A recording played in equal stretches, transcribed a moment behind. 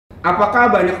Apakah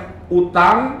banyak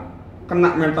utang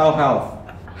kena mental health?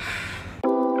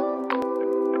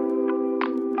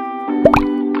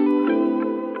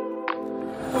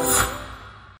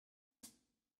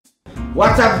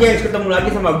 What's up guys, ketemu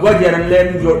lagi sama gua Jaran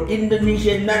Len, your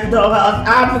Indonesian mental health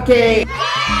advocate.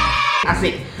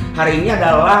 Asik, hari ini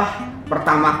adalah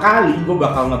pertama kali gue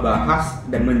bakal ngebahas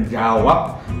dan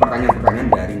menjawab pertanyaan-pertanyaan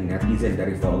dari netizen,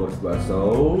 dari followers gue. So,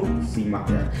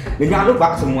 simak ya. Dan jangan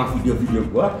lupa semua video-video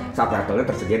gue subtitlenya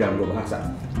tersedia dalam dua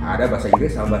bahasa. Ada bahasa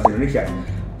Inggris sama bahasa Indonesia.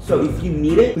 So, if you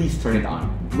need it, please turn it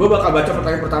on. Gue bakal baca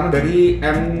pertanyaan pertama dari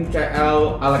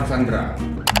MCL Alexandra.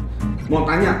 Mau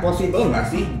tanya, possible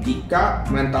nggak sih jika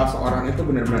mental seorang itu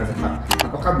benar-benar sehat?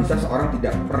 Apakah bisa seorang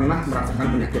tidak pernah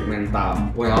merasakan penyakit mental?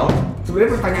 Well,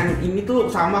 sebenarnya pertanyaan ini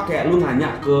tuh sama kayak lu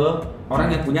nanya ke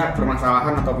orang yang punya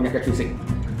permasalahan atau penyakit fisik.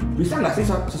 Bisa nggak sih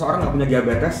seseorang nggak punya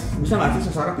diabetes? Bisa nggak sih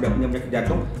seseorang tidak punya penyakit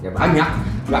jantung? Ya banyak.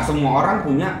 Nggak semua orang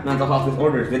punya mental health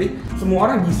disorders. Jadi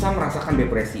semua orang bisa merasakan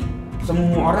depresi.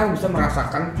 Semua orang bisa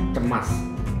merasakan cemas.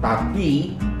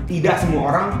 Tapi tidak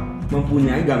semua orang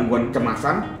mempunyai gangguan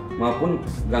kecemasan maupun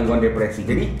gangguan depresi.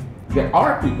 Jadi there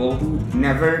are people who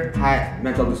never had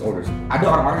mental disorders. Ada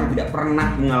orang-orang yang tidak pernah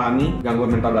mengalami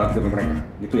gangguan mental dalam hidup mereka,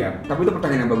 gitu ya. Tapi itu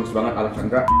pertanyaan yang bagus banget,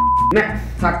 Alexandra. Next,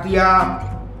 Satya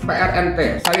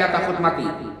PRNT, saya takut mati.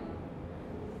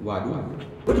 Waduh,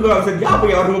 gue juga gak bisa jawab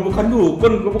ya, orang gue bukan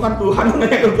dukun, gue bukan Tuhan,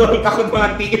 nanya gue takut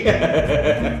mati.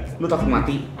 Lu takut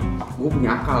mati? Gue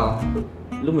punya akal.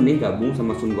 Lu mending gabung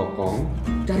sama Sun Gokong,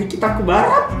 cari kitab ke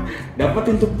barat,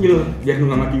 dapetin tuh pil biar lu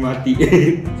gak mati-mati.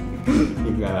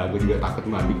 Enggak, gue juga takut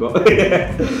mati kok.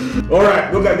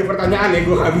 Alright, gue ganti pertanyaan ya,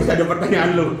 gue gak bisa ada pertanyaan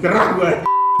lu, cerah gue.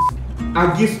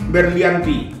 Agis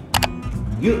Berlianti,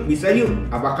 yuk bisa yuk,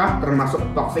 apakah termasuk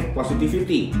toxic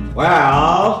positivity?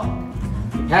 Well,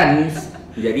 depends.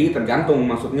 Jadi tergantung,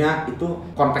 maksudnya itu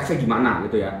konteksnya gimana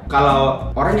gitu ya.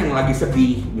 Kalau orang yang lagi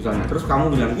sedih misalnya, terus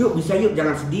kamu bilang yuk bisa yuk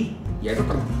jangan sedih, ya itu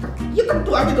ya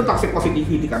tentu aja itu toxic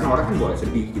positivity, karena orang kan boleh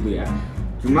sedih gitu ya.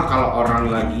 Cuma kalau orang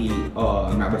lagi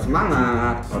nggak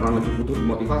bersemangat, orang lagi butuh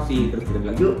motivasi, terus kita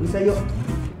bilang yuk bisa yuk,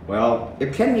 well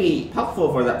it can be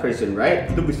helpful for that person, right?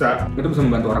 Itu bisa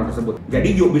membantu orang tersebut.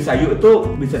 Jadi yuk bisa yuk itu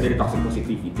bisa jadi toxic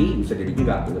positivity, bisa jadi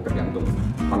enggak, itu tergantung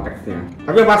konteksnya.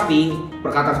 Tapi yang pasti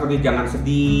perkataan seperti jangan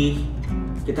sedih,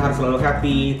 kita harus selalu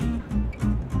happy,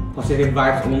 positive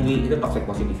vibes only, itu toxic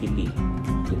positivity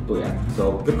gitu ya.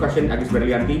 So good question Agis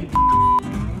Berlianti.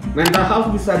 Mental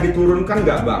health bisa diturunkan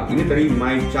nggak bang? Ini dari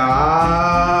Maica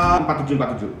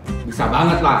 4747. Bisa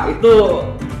banget lah, itu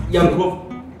yang gue,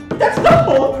 that's the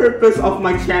whole purpose of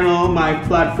my channel, my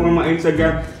platform, my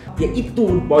Instagram. Ya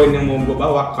itu poin yang mau gue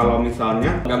bawa. Kalau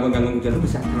misalnya gangguan-gangguan jantung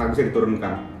bisa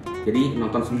diturunkan. Jadi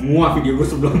nonton semua video gue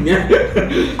sebelumnya.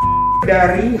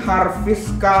 Dari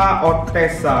Harfiska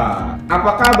Otesa,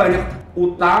 apakah banyak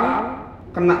utang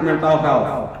kena mental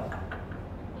health?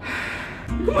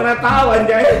 Gimana tahu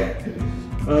anjay?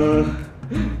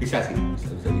 Bisa sih,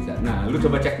 bisa. Nah, lu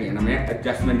coba cek nih, namanya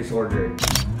adjustment disorder.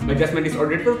 Adjustment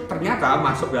disorder itu ternyata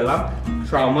masuk dalam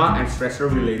trauma and stressor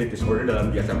related disorder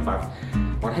dalam DSM-5.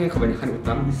 Orang yang kebanyakan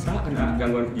utang bisa kena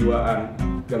gangguan kejiwaan,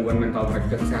 gangguan mental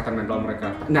mereka, kesehatan mental mereka.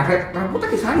 Nah, rambutnya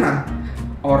di sana.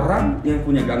 Orang yang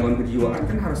punya gangguan kejiwaan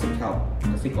kan harus seek help,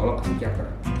 ke psikolog, ke psikiater.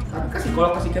 Tapi ke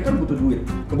psikolog, ke psikiater butuh duit.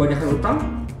 Kebanyakan utang,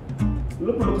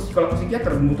 lu perlu ke psikolog, ke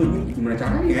psikiater, butuh duit. Gimana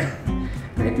caranya ya?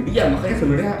 Nah itu dia, makanya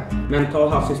sebenarnya mental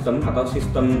health system atau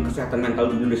sistem kesehatan mental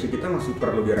di Indonesia kita masih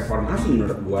perlu direformasi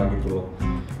menurut gua gitu loh.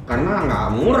 Karena nggak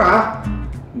murah,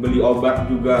 beli obat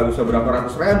juga bisa berapa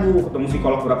ratus ribu, ketemu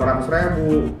psikolog berapa ratus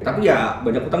ribu. Tapi ya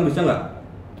banyak utang bisa nggak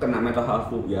kena mental health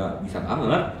tuh? Ya bisa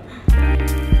banget.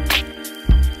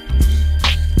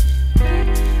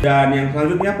 Dan yang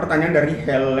selanjutnya pertanyaan dari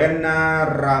Helena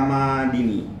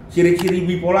Ramadini. Ciri-ciri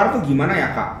bipolar tuh gimana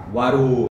ya kak? Waduh,